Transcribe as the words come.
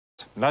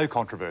No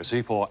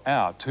controversy for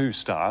our two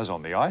stars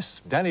on the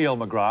ice. Danielle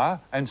McGrath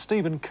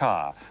and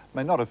Carr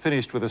may not have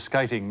finished with a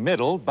skating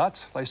medal,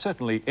 but they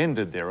certainly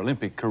ended their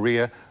Olympic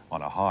career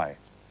on a high.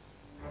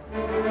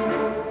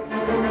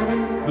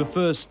 The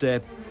first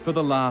step for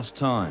the last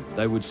time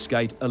they would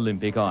skate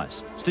Olympic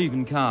ice.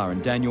 Carr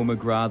and Danielle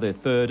McGrath, their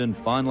third and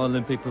final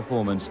Olympic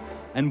performance,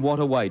 and what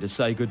a way to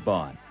say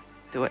goodbye.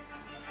 Do it.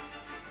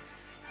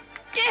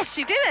 Yes,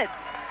 she did it!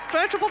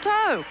 Throw triple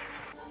toe.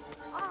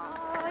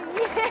 Oh,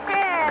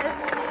 yes!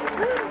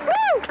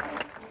 Woo!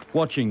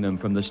 Watching them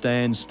from the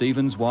stands,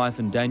 Stephen's wife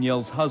and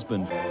Danielle's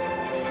husband.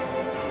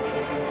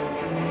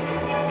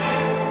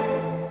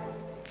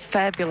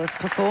 Fabulous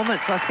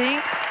performance, I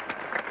think.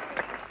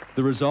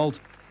 The result,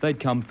 they'd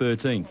come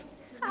 13th.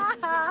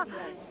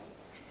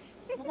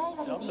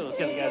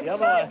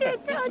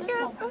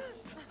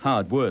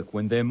 Hard work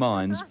when their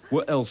minds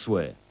were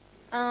elsewhere.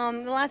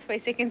 The last 4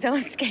 seconds I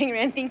was skating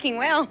around thinking,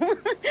 well,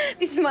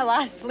 this is my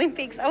last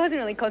Olympics. I wasn't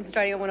really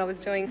concentrating on what I was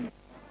doing.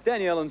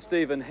 Danielle and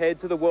Stephen head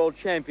to the World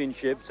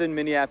Championships in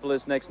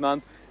Minneapolis next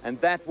month, and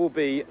that will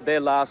be their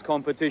last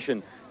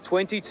competition.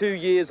 22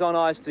 years on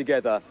ice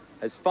together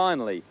has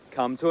finally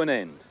come to an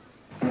end.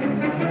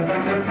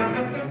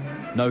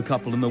 No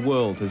couple in the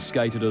world has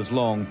skated as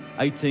long,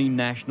 18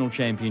 national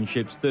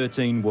championships,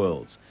 13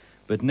 worlds.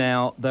 But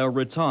now they'll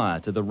retire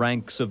to the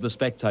ranks of the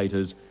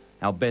spectators,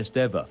 our best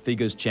ever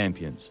figures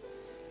champions.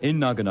 In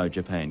Nagano,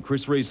 Japan,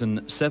 Chris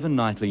Reason, 7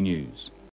 Nightly News.